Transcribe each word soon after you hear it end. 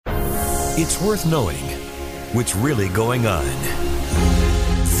It's worth knowing what's really going on.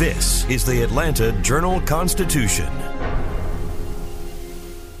 This is the Atlanta Journal-Constitution.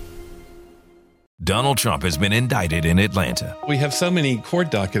 Donald Trump has been indicted in Atlanta. We have so many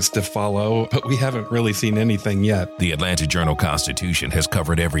court dockets to follow, but we haven't really seen anything yet. The Atlanta Journal-Constitution has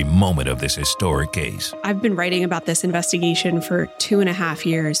covered every moment of this historic case. I've been writing about this investigation for 2.5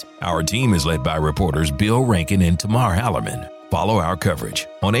 years. Our team is led by reporters Bill Rankin and Tamar Hallerman. Follow our coverage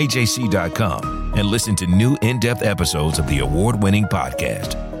on AJC.com and listen to new in-depth episodes of the award-winning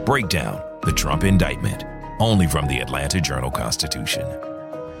podcast, Breakdown, the Trump Indictment, only from the Atlanta Journal-Constitution.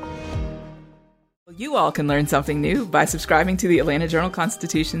 You all can learn something new by subscribing to the Atlanta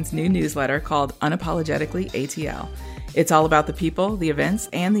Journal-Constitution's new newsletter called Unapologetically ATL. It's all about the people, the events,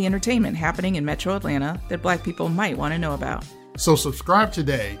 and the entertainment happening in Metro Atlanta that Black people might want to know about. So subscribe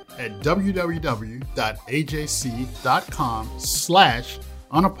today at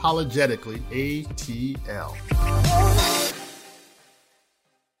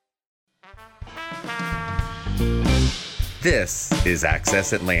This is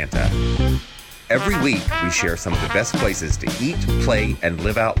Access Atlanta. Every week, we share some of the best places to eat, play, and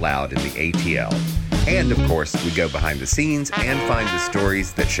live out loud in the ATL. And, of course, we go behind the scenes and find the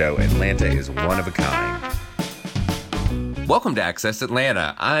stories that show Atlanta is one of a kind. Welcome to Access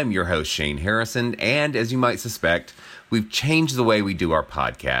Atlanta. I'm your host, Shane Harrison, and as you might suspect, we've changed the way we do our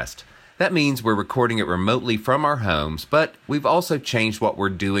podcast. That means we're recording it remotely from our homes, but we've also changed what we're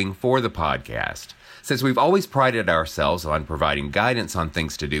doing for the podcast. Since we've always prided ourselves on providing guidance on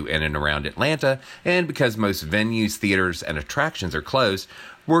things to do in and around Atlanta, and because most venues, theaters, and attractions are closed,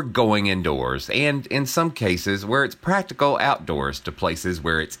 we're going indoors, and in some cases, where it's practical, outdoors to places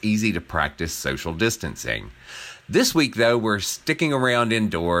where it's easy to practice social distancing. This week, though, we're sticking around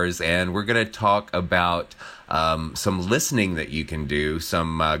indoors, and we're going to talk about some listening that you can do,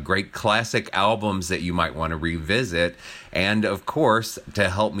 some great classic albums that you might want to revisit. And, of course, to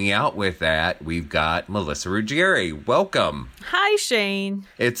help me out with that, we've got Melissa Ruggieri. Welcome. Hi, Shane.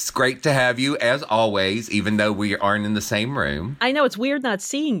 It's great to have you, as always, even though we aren't in the same room. I know it's weird not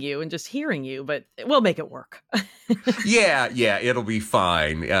seeing you and just hearing you, but we'll make it work. Yeah, it'll be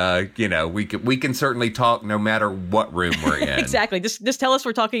fine. We can certainly talk no matter what room we're in. Exactly. Just tell us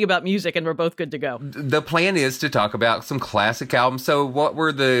we're talking about music and we're both good to go. The plan is to talk about some classic albums. So what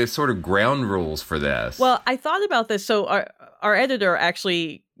were the sort of ground rules for this? Well, I thought about this. So our editor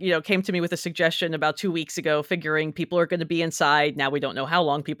actually, came to me with a suggestion about 2 weeks ago, figuring people are going to be inside. Now we don't know how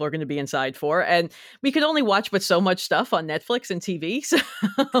long people are going to be inside for. And we could only watch but so much stuff on Netflix and TV. So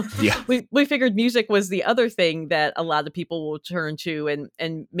yeah. we figured music was the other thing that a lot of people will turn to.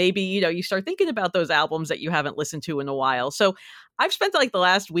 And maybe, you start thinking about those albums that you haven't listened to in a while. So I've spent like the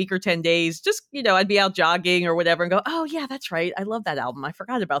last week or 10 days, just, I'd be out jogging or whatever and go, oh yeah, that's right. I love that album. I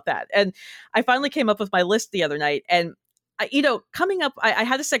forgot about that. And I finally came up with my list the other night, and coming up, I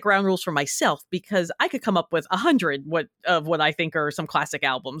had to set ground rules for myself because I could come up with 100 of what I think are some classic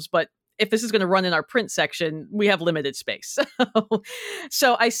albums. But if this is going to run in our print section, we have limited space.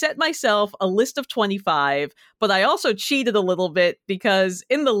 So I set myself a list of 25, but I also cheated a little bit because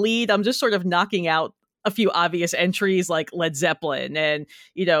in the lead, I'm just sort of knocking out a few obvious entries like Led Zeppelin and,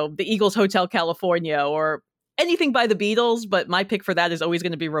 the Eagles Hotel California or anything by the Beatles. But my pick for that is always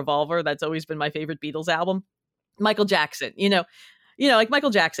going to be Revolver. That's always been my favorite Beatles album. Michael Jackson, like Michael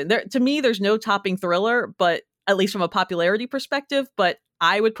Jackson. To me, there's no topping Thriller, but at least from a popularity perspective. But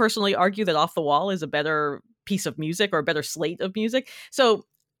I would personally argue that Off the Wall is a better piece of music or a better slate of music. So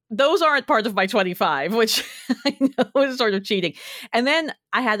those aren't part of my 25, which I know is sort of cheating. And then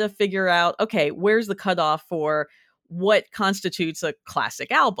I had to figure out, okay, where's the cutoff for what constitutes a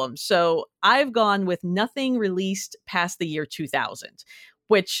classic album? So I've gone with nothing released past the year 2000.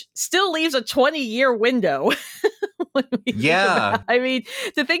 Which still leaves a 20-year window. Yeah. I mean,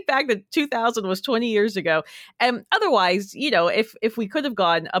 to think back that 2000 was 20 years ago. And otherwise, if we could have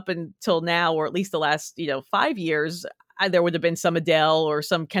gone up until now, or at least the last, 5 years, there would have been some Adele or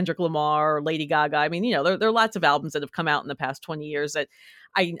some Kendrick Lamar or Lady Gaga. I mean, there are lots of albums that have come out in the past 20 years that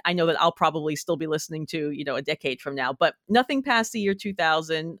I know that I'll probably still be listening to, a decade from now. But nothing past the year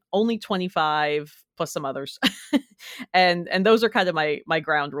 2000, only 25 plus some others. and those are kind of my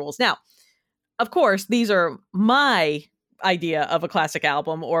ground rules. Now, of course, these are my idea of a classic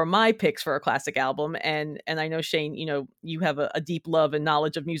album or my picks for a classic album. And I know, Shane, you have a deep love and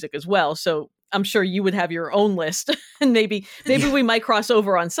knowledge of music as well. So I'm sure you would have your own list and maybe we might cross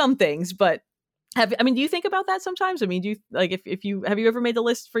over on some things, but Do you think about that sometimes? I mean, do you like if you have you ever made a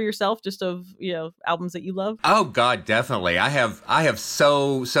list for yourself just of, albums that you love? Oh God, definitely. I have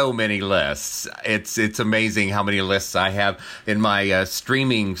so many lists. It's amazing how many lists I have in my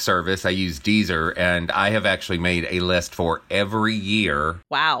streaming service. I use Deezer, and I have actually made a list for every year.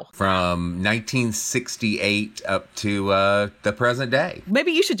 Wow. From 1968 up to the present day.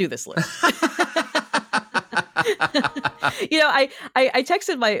 Maybe you should do this list. I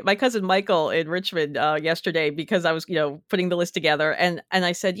texted my cousin Michael in Richmond yesterday because I was, putting the list together, and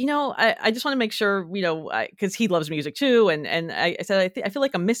I said, I just want to make sure, because he loves music too, and I said I feel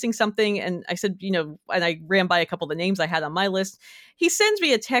like I'm missing something, and I said, and I ran by a couple of the names I had on my list. He sends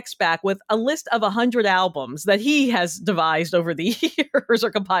me a text back with a list of 100 albums that he has devised over the years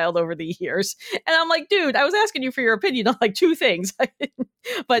or compiled over the years, and I'm like, dude, I was asking you for your opinion on like two things.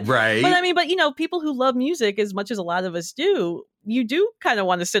 But people who love music as much as a lot of us do, you do kind of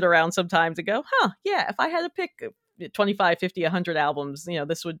want to sit around sometimes and go, yeah, if I had to pick 25, 50, 100 albums,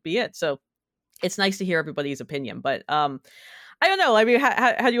 this would be it. So it's nice to hear everybody's opinion. But I don't know. I mean,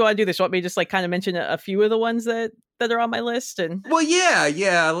 how do you want to do this? You want me to just like kind of mention a few of the ones that are on my list? And well,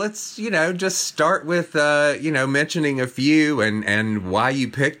 yeah. Let's, just start with, mentioning a few and why you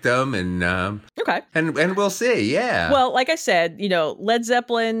picked them, and okay, and we'll see. Yeah. Well, like I said, Led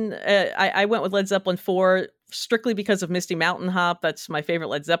Zeppelin. I went with Led Zeppelin 4 strictly because of Misty Mountain Hop. That's my favorite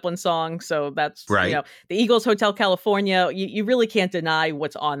Led Zeppelin song. So that's right. The Eagles' Hotel California. You really can't deny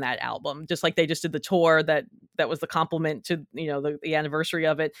what's on that album. Just like they just did the tour that was the compliment to the anniversary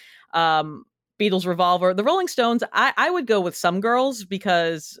of it. Beatles' Revolver, the Rolling Stones. I would go with Some Girls,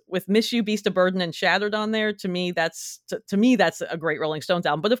 because with Miss You, Beast of Burden, and Shattered on there, to me that's a great Rolling Stones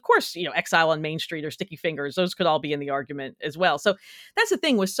album. But of course, Exile on Main Street or Sticky Fingers, those could all be in the argument as well. So that's the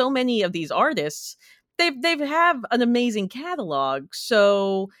thing with so many of these artists. They have an amazing catalog.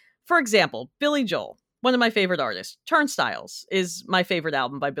 So, for example, Billy Joel, one of my favorite artists. Turnstiles is my favorite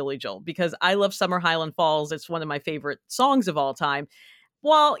album by Billy Joel because I love Summer Highland Falls. It's one of my favorite songs of all time.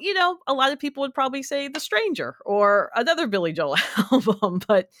 Well, a lot of people would probably say The Stranger or another Billy Joel album,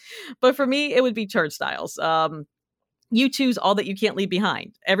 but for me, it would be Turnstiles. U2's All That You Can't Leave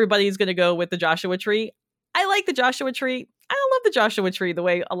Behind. Everybody's going to go with the Joshua Tree. I like the Joshua Tree. I don't love the Joshua Tree the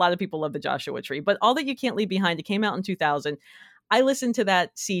way a lot of people love the Joshua Tree, but All That You Can't Leave Behind, it came out in 2000. I listened to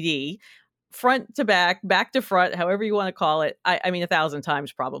that CD front to back to front, however you want to call it. I mean, 1,000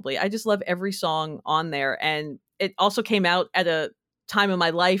 times probably. I just love every song on there. And it also came out at a time in my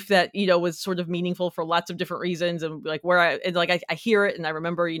life that was sort of meaningful for lots of different reasons, and like where I hear it, and I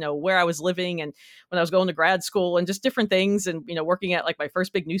remember where I was living and when I was going to grad school and just different things, and working at like my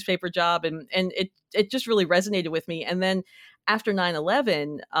first big newspaper job, and it just really resonated with me. And then after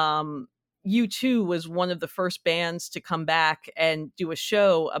 9/11, U2 was one of the first bands to come back and do a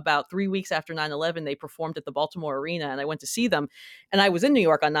show. About 3 weeks after 9/11, they performed at the Baltimore Arena, and I went to see them. And I was in New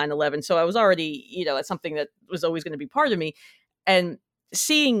York on 9/11, so I was already that's something that was always going to be part of me. And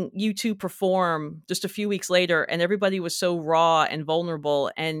seeing U2 perform just a few weeks later, and everybody was so raw and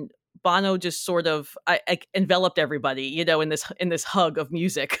vulnerable, and Bono just sort of I enveloped everybody, in this hug of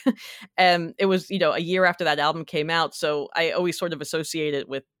music. And it was, a year after that album came out. So I always sort of associate it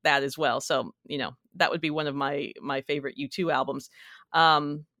with that as well. So, that would be one of my favorite U2 albums.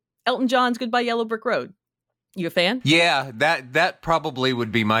 Elton John's Goodbye Yellow Brick Road. You a fan? Yeah, that probably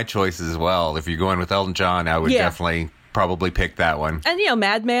would be my choice as well. If you're going with Elton John, I would definitely probably pick that one. And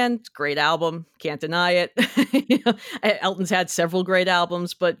Madman, great album, can't deny it. Elton's had several great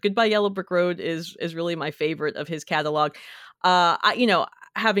albums, but Goodbye Yellow Brick Road is really my favorite of his catalog.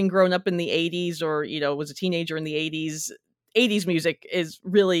 Having grown up in the 80s, or was a teenager in the 80s music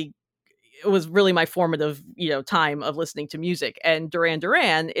was really my formative time of listening to music. And Duran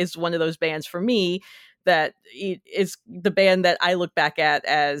Duran is one of those bands for me that is the band that I look back at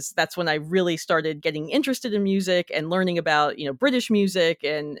as that's when I really started getting interested in music and learning about, British music.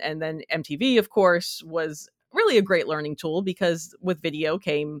 And then MTV, of course, was really a great learning tool, because with video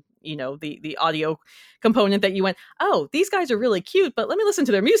came, the audio component that you went, oh, these guys are really cute, but let me listen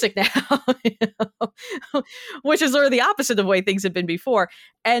to their music now, which is sort of the opposite of the way things have been before.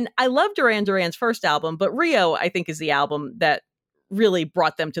 And I love Duran Duran's first album, but Rio, I think, is the album that really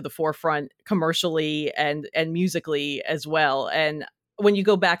brought them to the forefront commercially and musically as well. And when you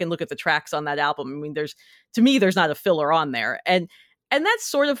go back and look at the tracks on that album, I mean, there's not a filler on there. And that's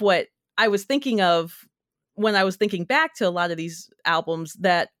sort of what I was thinking of when I was thinking back to a lot of these albums,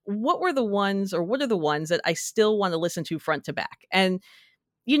 that what are the ones that I still want to listen to front to back? And,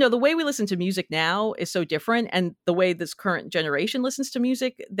 the way we listen to music now is so different. And the way this current generation listens to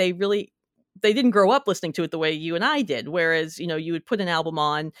music, they didn't grow up listening to it the way you and I did. Whereas, you would put an album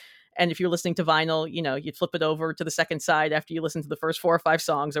on And if you're listening to vinyl, you'd flip it over to the second side after you listen to the first 4 or 5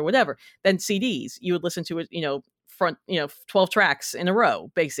 songs or whatever. Then CDs, you would listen to it, front, 12 tracks in a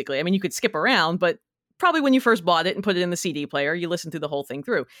row, basically. I mean, you could skip around, but probably when you first bought it and put it in the CD player, you listen to the whole thing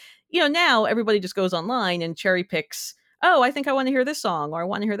through. Now everybody just goes online and cherry picks, oh, I think I want to hear this song or I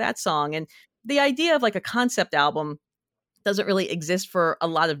want to hear that song. And the idea of like a concept album doesn't really exist for a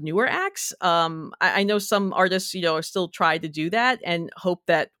lot of newer acts. I know some artists, are still trying to do that and hope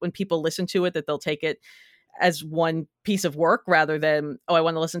that when people listen to it, that they'll take it as one piece of work rather than, oh, I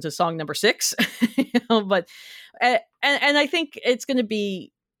want to listen to song number 6. But and I think it's going to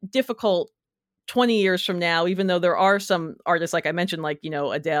be difficult 20 years from now, even though there are some artists, like I mentioned, like,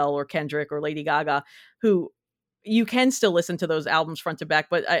 Adele or Kendrick or Lady Gaga, who you can still listen to those albums front to back.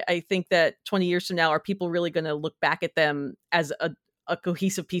 But I think that 20 years from now, are people really going to look back at them as a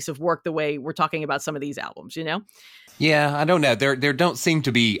cohesive piece of work the way we're talking about some of these albums, Yeah, I don't know. There don't seem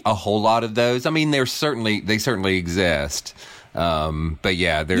to be a whole lot of those. I mean, they certainly exist. But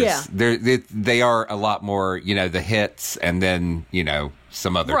yeah, they are a lot more, the hits and then,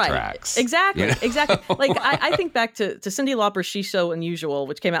 some other tracks. Exactly. Exactly. Like I think back to Cyndi Lauper's She's So Unusual,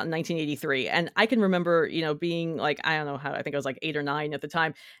 which came out in 1983. And I can remember, being like, I don't know how, I think I was like 8 or 9 at the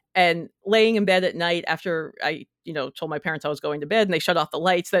time, and laying in bed at night after I, told my parents I was going to bed and they shut off the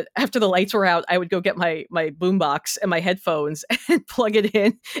lights, that after the lights were out, I would go get my boombox and my headphones and plug it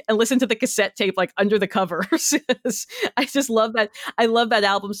in and listen to the cassette tape, like under the covers. I just love that. I love that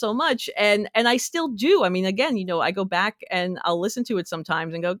album so much. And I still do. I mean, again, I go back and I'll listen to it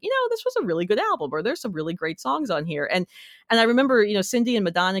sometimes and go, this was a really good album, or there's some really great songs on here. And I remember, Cyndi and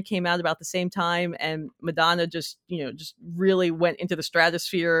Madonna came out about the same time, and Madonna just really went into the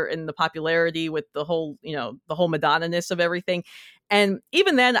stratosphere in the popularity with the whole Madonna-ness of everything. And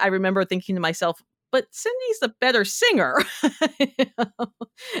even then I remember thinking to myself, but Cyndi's the better singer.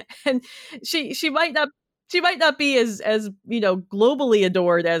 And she might not be as globally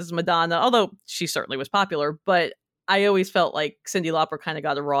adored as Madonna, although she certainly was popular. But I always felt like Cyndi Lauper kind of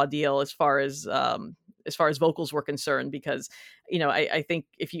got a raw deal as far as vocals were concerned, because I think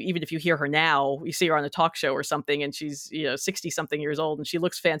if you hear her now, you see her on a talk show or something, and she's 60 something years old and she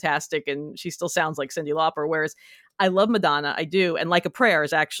looks fantastic and she still sounds like Cyndi Lauper. Whereas I love Madonna, I do, and Like a Prayer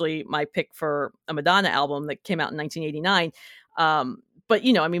is actually my pick for a Madonna album that came out in 1989. But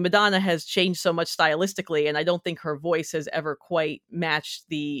Madonna has changed so much stylistically, and I don't think her voice has ever quite matched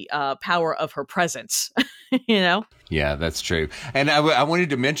the power of her presence. Yeah, that's true. And I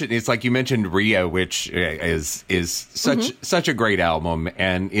wanted to mention, it's like you mentioned Rio, which is such a great album,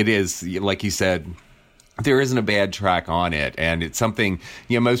 and it is, like you said, there isn't a bad track on it, and it's something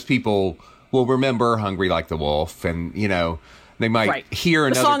most people will remember. Hungry Like the Wolf, and they might hear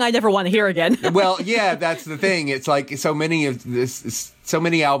another song I never want to hear again. Well, yeah, that's the thing. It's like so many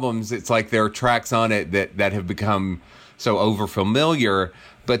albums. It's like there are tracks on it that have become so overfamiliar,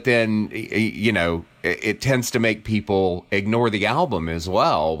 but then it tends to make people ignore the album as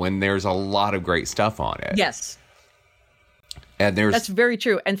well when there's a lot of great stuff on it. Yes. And that's very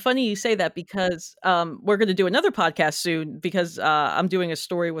true. And funny you say that, because we're going to do another podcast soon, because I'm doing a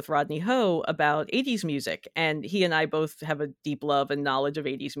story with Rodney Ho about 80s music. And he and I both have a deep love and knowledge of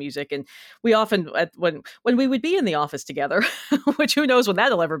 80s music. And we often, when we would be in the office together, which who knows when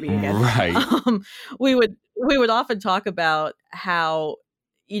that'll ever be again, right? We would often talk about how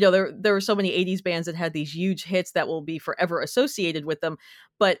there were so many 80s bands that had these huge hits that will be forever associated with them.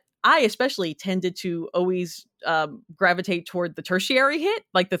 But I especially tended to always gravitate toward the tertiary hit,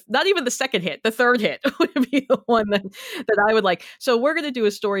 like not even the second hit, the third hit would be the one that I would like. So we're going to do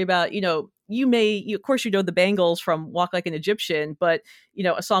a story about, of course, the Bangles from Walk Like an Egyptian, but,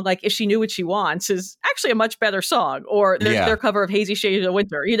 a song like If She Knew What She Wants is actually a much better song, or their cover of Hazy Shades of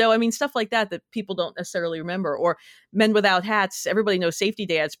Winter, stuff like that people don't necessarily remember, or Men Without Hats. Everybody knows Safety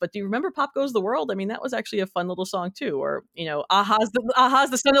Dance, but do you remember Pop Goes the World? I mean, that was actually a fun little song too. Or, Aha's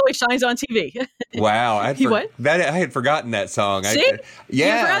The Sun Always Shines on TV. Wow. I had forgotten that song. See?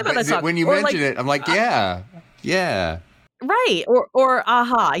 Yeah. You forgot about that song. When you mentioned it, I'm like, yeah. Right. Or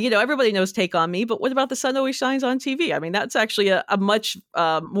Aha. Everybody knows Take On Me, but what about The Sun Always Shines on TV? I mean, that's actually a much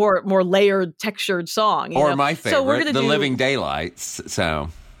more layered, textured song. Or my favorite, so we're The Living Daylights. So.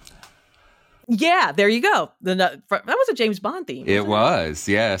 Yeah, there you go. That was a James Bond theme. It was,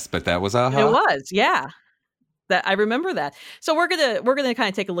 yes, but that was Aha. It was, yeah. That I remember that. So we're gonna kind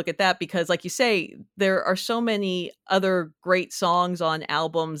of take a look at that, because, like you say, there are so many other great songs on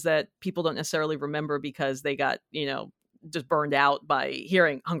albums that people don't necessarily remember because they got just burned out by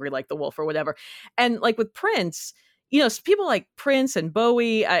hearing Hungry Like the Wolf or whatever. And like with Prince, people like Prince and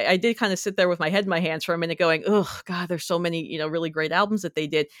Bowie, I did kind of sit there with my head in my hands for a minute going, oh God, there's so many, really great albums that they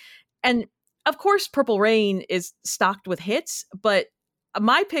did. And of course, Purple Rain is stocked with hits, but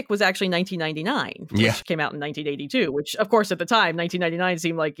my pick was actually 1999, which came out in 1982, which of course at the time, 1999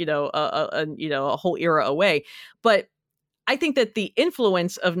 seemed like, a whole era away. But I think that the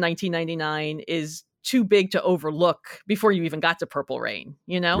influence of 1999 is too big to overlook before you even got to Purple Rain,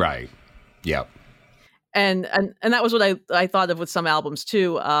 Right. Yep. And that was what I thought of with some albums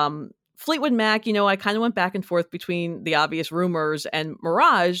too. Fleetwood Mac, I kind of went back and forth between The Obvious Rumors and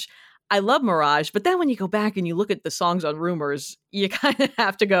Mirage. I love Mirage, but then when you go back and you look at the songs on Rumors, you kind of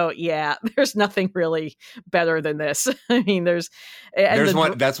have to go, yeah, there's nothing really better than this. I mean,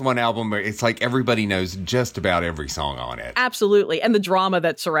 that's one album where it's like everybody knows just about every song on it. Absolutely. And the drama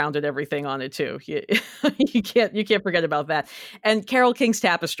that surrounded everything on it too. You can't forget about that. And Carole King's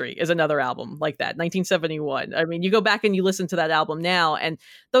Tapestry is another album like that, 1971. I mean, you go back and you listen to that album now and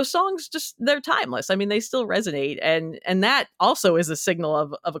those songs they're timeless. I mean, they still resonate. And that also is a signal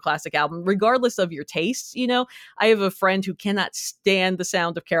of a classic album, regardless of your tastes. I have a friend who cannot stand the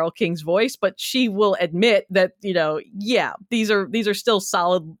sound of Carole King's voice, but she will admit that, these are still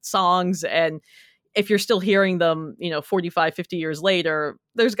solid songs. And if you're still hearing them, 45, 50 years later,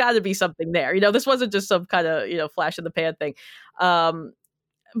 there's got to be something there. This wasn't just some kind of, flash in the pan thing. Run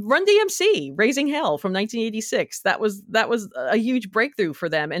DMC, Raising Hell from 1986. That was a huge breakthrough for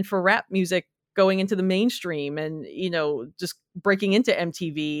them and for rap music going into the mainstream and, just breaking into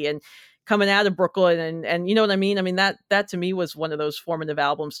MTV and coming out of Brooklyn and you know what I mean? I mean, that to me was one of those formative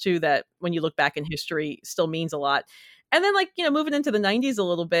albums too, that when you look back in history still means a lot. And then moving into the 90s a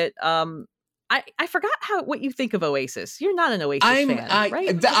little bit, I forgot what you think of Oasis. You're not an Oasis fan,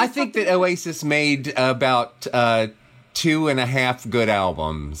 right? I think that Oasis made about 2.5 good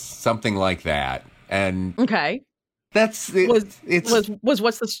albums, something like that. And okay. That's it. Was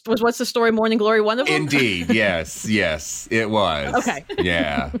What's the Story Morning Glory one of them? Indeed, yes, it was. Okay,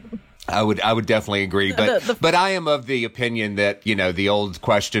 yeah, I would definitely agree, but I am of the opinion that the old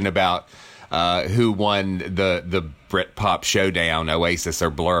question about who won the Britpop showdown, Oasis or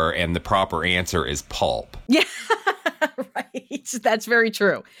Blur, and the proper answer is Pulp. Yeah. Right. That's very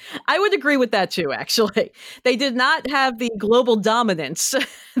true. I would agree with that too, actually. They did not have the global dominance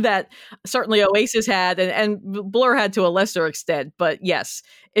that certainly Oasis had and Blur had to a lesser extent. But yes,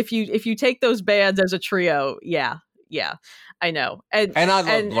 if you take those bands as a trio, yeah, I know. And I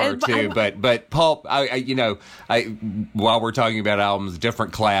love Blur too, but Pulp, while we're talking about albums,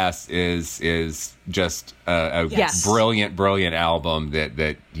 Different Class is just a brilliant album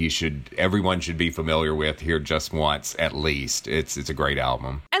that everyone should be familiar with, hear just once at least. It's a great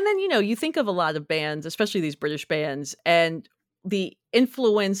album. And then, you think of a lot of bands, especially these British bands, and the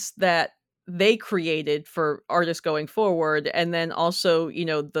influence that they created for artists going forward, and then also,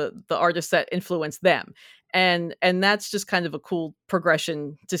 the artists that influenced them. And that's just kind of a cool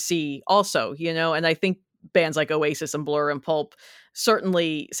progression to see also, and I think bands like Oasis and Blur and Pulp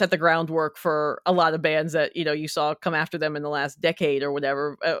certainly set the groundwork for a lot of bands that, you saw come after them in the last decade or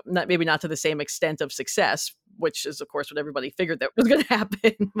whatever, maybe not to the same extent of success, which is of course what everybody figured that was going to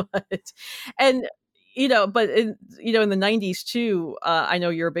happen. In the 90s too, I know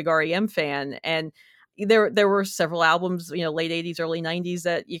you're a big REM fan, and there were several albums, late 80s, early 90s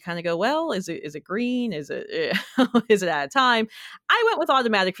that you kind of go, well, is it Green? Is it is it Out of Time? I went with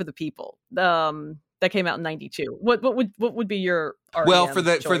Automatic for the People. That came out in 92. What would be your REM for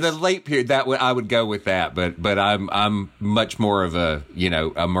the late period that I would go with that, but I'm much more of a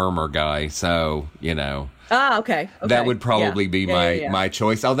Murmur guy, so okay. That would probably be my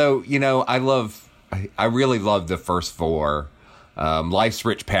choice. Although I really love the first four. Life's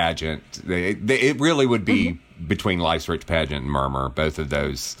Rich Pageant. It really would be between Life's Rich Pageant and Murmur. Both of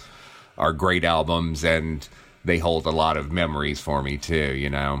those are great albums, and they hold a lot of memories for me too,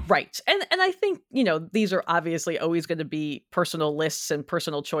 Right. And I think, these are obviously always going to be personal lists and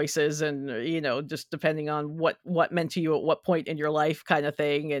personal choices and, just depending on what meant to you at what point in your life kind of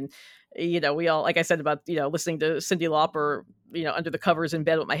thing. And, we all, like I said about, listening to Cyndi Lauper, under the covers in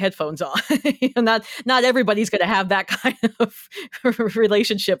bed with my headphones on. Not everybody's going to have that kind of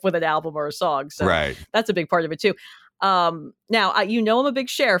relationship with an album or a song. So right. That's a big part of it too. Now, I'm a big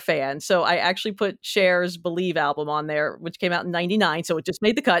Cher fan, so I actually put Cher's Believe album on there, which came out in 99, so it just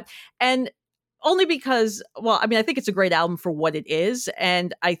made the cut. And only because, I think it's a great album for what it is.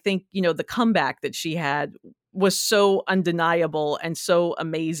 And I think, the comeback that she had was so undeniable and so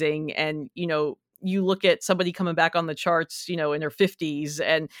amazing. And, you look at somebody coming back on the charts, in her 50s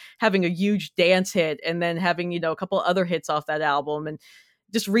and having a huge dance hit and then having, a couple other hits off that album and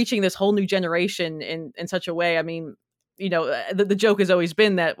just reaching this whole new generation in such a way. I mean, the joke has always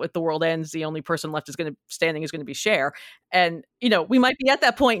been that with the world ends, the only person left standing is going to be Cher. And, we might be at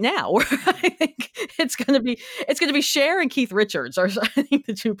that point now where I think it's going to be Cher and Keith Richards are, I think,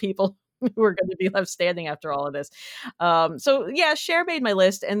 the two people who are going to be left standing after all of this. So yeah, Cher made my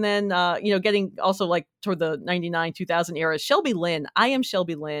list. And then, getting also like toward the 99, 2000 era, Shelby Lynne, I Am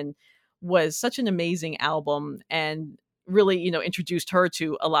Shelby Lynne was such an amazing album and really, introduced her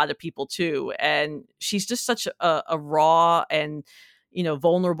to a lot of people too. And she's just such a raw and,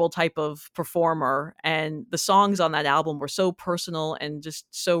 vulnerable type of performer. And the songs on that album were so personal and just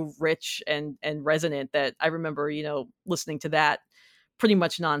so rich and resonant that I remember, listening to that pretty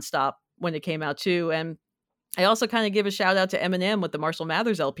much nonstop when it came out too. And I also kind of give a shout out to Eminem with the Marshall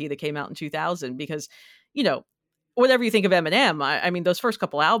Mathers LP that came out in 2000, because, whatever you think of Eminem, I mean, those first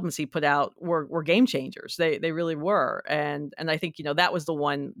couple albums he put out were game changers. They really were. And I think, that was the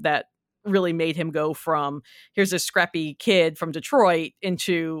one that really made him go from, here's this scrappy kid from Detroit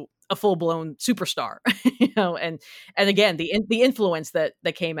into a full blown superstar, and again, the influence that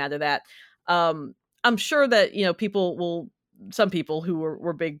came out of that. I'm sure that, some people who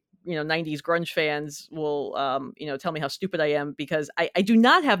were big, 90s grunge fans will, tell me how stupid I am, because I do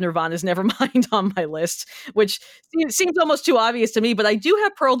not have Nirvana's Nevermind on my list, which seems almost too obvious to me, but I do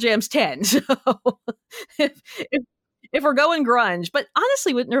have Pearl Jam's 10. So if we're going grunge, but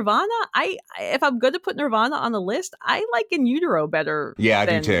honestly with Nirvana, if I'm going to put Nirvana on the list, I like In Utero better. Yeah, I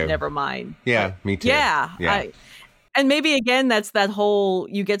than do too. Nevermind. Yeah, me too. Yeah. And maybe again, that's that whole,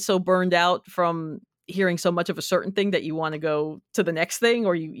 you get so burned out from hearing so much of a certain thing that you want to go to the next thing,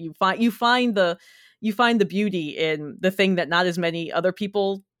 or you find the beauty in the thing that not as many other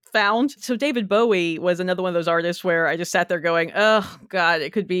people found. So David Bowie was another one of those artists where I just sat there going, oh God,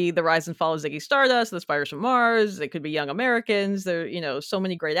 it could be The Rise and Fall of Ziggy Stardust, The Spiders from Mars, it could be Young Americans. There, so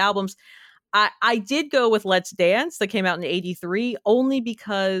many great albums. I did go with Let's Dance that came out in 83, only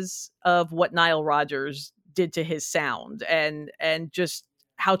because of what Nile Rodgers did to his sound and just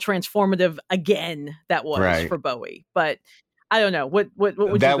how transformative again that was for Bowie. But I don't know. What would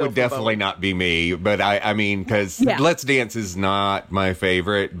you that go would for definitely Bowie? not be me, but I mean, because Let's Dance is not my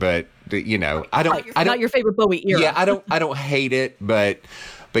favorite, but I don't not your favorite Bowie era. Yeah, I don't hate it, but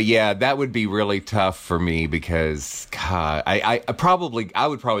yeah, that would be really tough for me because God, I would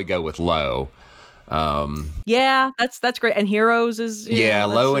probably go with Low. Yeah, that's great. And Heroes is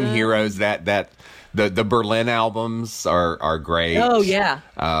Low and Heroes, that the Berlin albums are great. Oh yeah.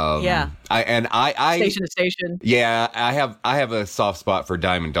 I Station to Station. Yeah, I have a soft spot for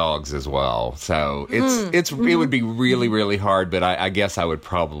Diamond Dogs as well. So it would be really, really hard, but I guess I would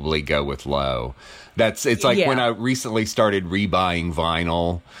probably go with Low. It's like when I recently started rebuying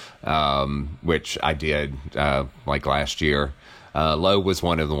vinyl, which I did like last year. Low was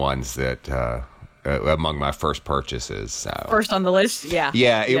one of the ones that among my first purchases. So. First on the list, yeah.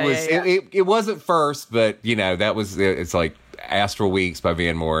 Yeah, it was. Yeah. It wasn't first, but that was. It's like Astral Weeks by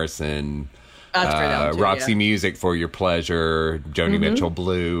Van Morrison, Roxy Music for Your Pleasure, Joni Mitchell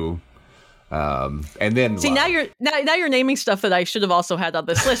Blue. And then now you're naming stuff that I should have also had on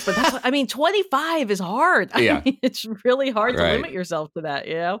this list, but that's 25 is hard. I mean, it's really hard to limit yourself to that,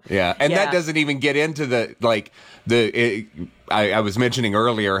 Yeah, and that doesn't even get into I was mentioning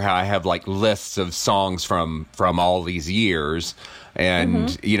earlier how I have like lists of songs from all these years,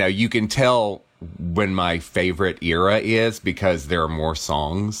 and you can tell when my favorite era is because there are more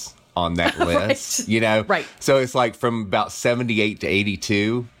songs on that list. Right. So it's like from about 78 to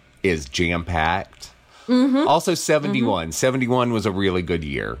 82 is jam-packed. Also 71. 71 was a really good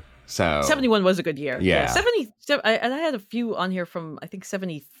year. So 71 was a good year. Yeah. 70, and I had a few on here from I think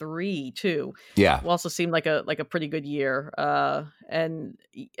 73 too. Yeah. Also seemed like a pretty good year. And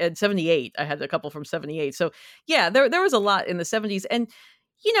 78, I had a couple from 78. So yeah, there was a lot in the 70s, and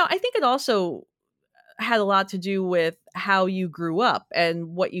I think it also had a lot to do with how you grew up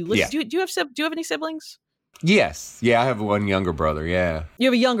and what you listened. Do you have any siblings? Yes. Yeah, I have one younger brother. Yeah. You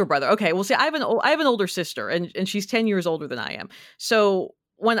have a younger brother. Okay. Well, see, I have an older sister, and she's 10 years older than I am. So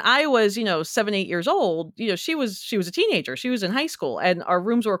when I was, 7, 8 years old, she was a teenager. She was in high school, and our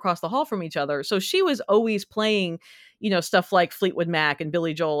rooms were across the hall from each other. So she was always playing, stuff like Fleetwood Mac and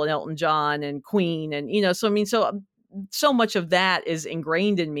Billy Joel and Elton John and Queen. And, so much of that is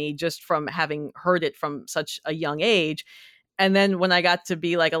ingrained in me just from having heard it from such a young age. And then when I got to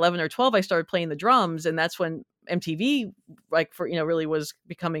be like 11 or 12, I started playing the drums, and that's when MTV, really was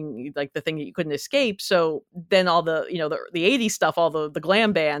becoming like the thing that you couldn't escape. So then all the, the 80s stuff, all the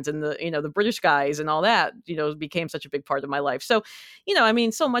glam bands and the British guys and all that, became such a big part of my life. So,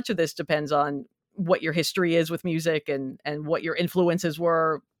 so much of this depends on what your history is with music and what your influences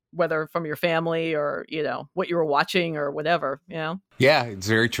were, whether from your family or, what you were watching or whatever, Yeah, it's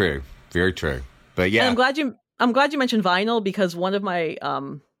very true. Very true. But yeah. And I'm glad you mentioned vinyl, because one of my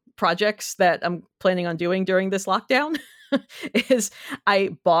projects that I'm planning on doing during this lockdown is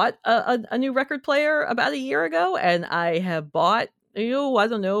I bought a new record player about a year ago, and I have bought, I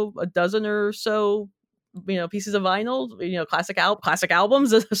don't know, a dozen or so, pieces of vinyl, classic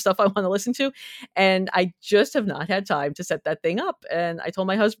albums, stuff I want to listen to. And I just have not had time to set that thing up. And I told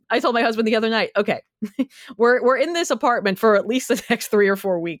my husband the other night, okay, we're in this apartment for at least the next 3 or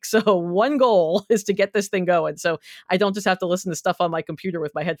 4 weeks. So one goal is to get this thing going, so I don't just have to listen to stuff on my computer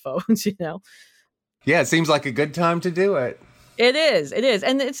with my headphones, Yeah, it seems like a good time to do it. It is.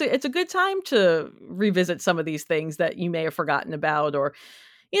 And it's a good time to revisit some of these things that you may have forgotten about, or,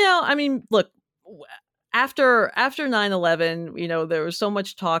 look, after 9/11, there was so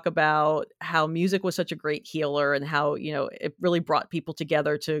much talk about how music was such a great healer, and how, it really brought people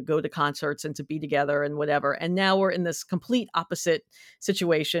together to go to concerts and to be together and whatever. And now we're in this complete opposite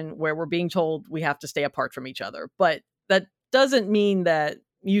situation where we're being told we have to stay apart from each other. But that doesn't mean that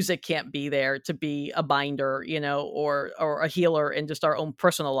music can't be there to be a binder, or a healer in just our own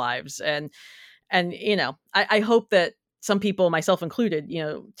personal lives. And I hope that some people, myself included,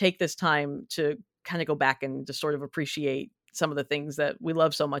 take this time to kind of go back and just sort of appreciate some of the things that we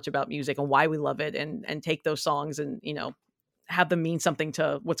love so much about music and why we love it, and take those songs and, have them mean something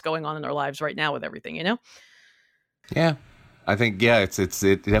to what's going on in our lives right now with everything, Yeah. I think,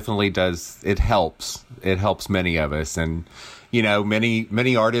 it definitely does. It helps many of us. And,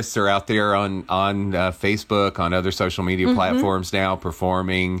 many artists are out there on Facebook, on other social media platforms now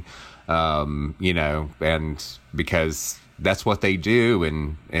performing, and because that's what they do.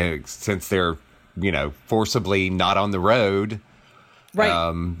 And since they're, forcibly not on the road,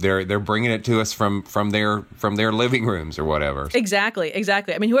 right? They're bringing it to us from their living rooms or whatever. Exactly.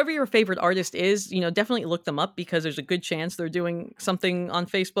 I mean, whoever your favorite artist is, definitely look them up, because there's a good chance they're doing something on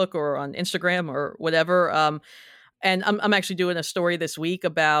Facebook or on Instagram or whatever. And I'm actually doing a story this week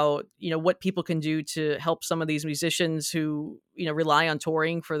about, what people can do to help some of these musicians who, rely on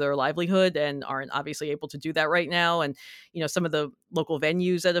touring for their livelihood and aren't obviously able to do that right now. And, some of the local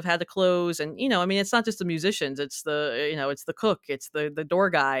venues that have had to close. And, it's not just the musicians, it's the, it's the cook, it's the door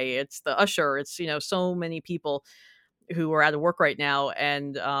guy, it's the usher, it's, so many people who are out of work right now.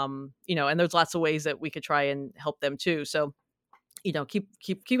 And, and there's lots of ways that we could try and help them too. So,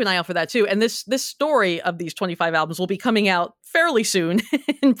 keep an eye out for that too. And this story of these 25 albums will be coming out fairly soon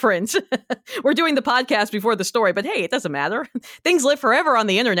in print. We're doing the podcast before the story, but hey, it doesn't matter. Things live forever on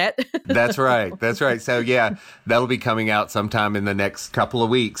the internet. That's right. So yeah, that'll be coming out sometime in the next couple of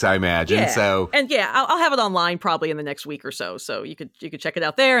weeks, I imagine. Yeah. So, and yeah, I'll have it online probably in the next week or so. So you could check it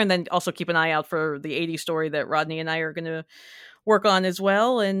out there, and then also keep an eye out for the 80s story that Rodney and I are going to work on as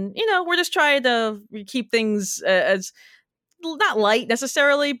well. And we're just trying to keep things as not light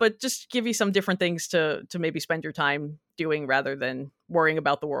necessarily, but just give you some different things to maybe spend your time doing rather than worrying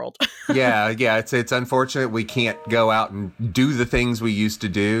about the world. Yeah. It's unfortunate we can't go out and do the things we used to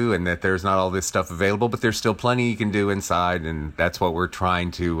do, and that there's not all this stuff available, but there's still plenty you can do inside. And that's what we're trying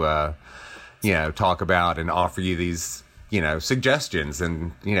to, talk about and offer you these, suggestions,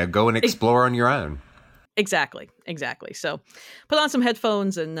 and, go and explore on your own. Exactly. So put on some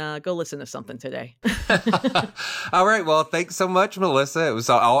headphones and go listen to something today. All right. Well, thanks so much, Melissa. It was,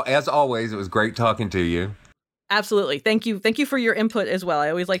 as always, it was great talking to you. Absolutely. Thank you for your input as well. I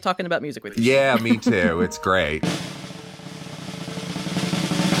always like talking about music with you. Yeah, me too. It's great.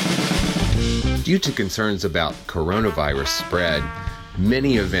 Due to concerns about coronavirus spread,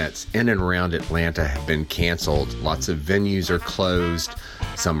 many events in and around Atlanta have been canceled. Lots of venues are closed.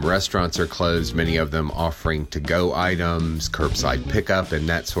 Some restaurants are closed, many of them offering to-go items, curbside pickup, and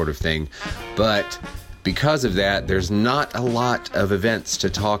that sort of thing. But because of that, there's not a lot of events to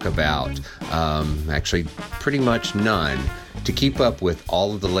talk about. Actually, pretty much none. To keep up with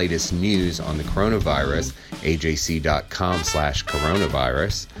all of the latest news on the coronavirus,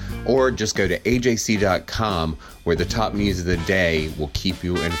 ajc.com/coronavirus, or just go to ajc.com, where the top news of the day will keep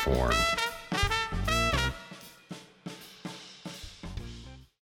you informed.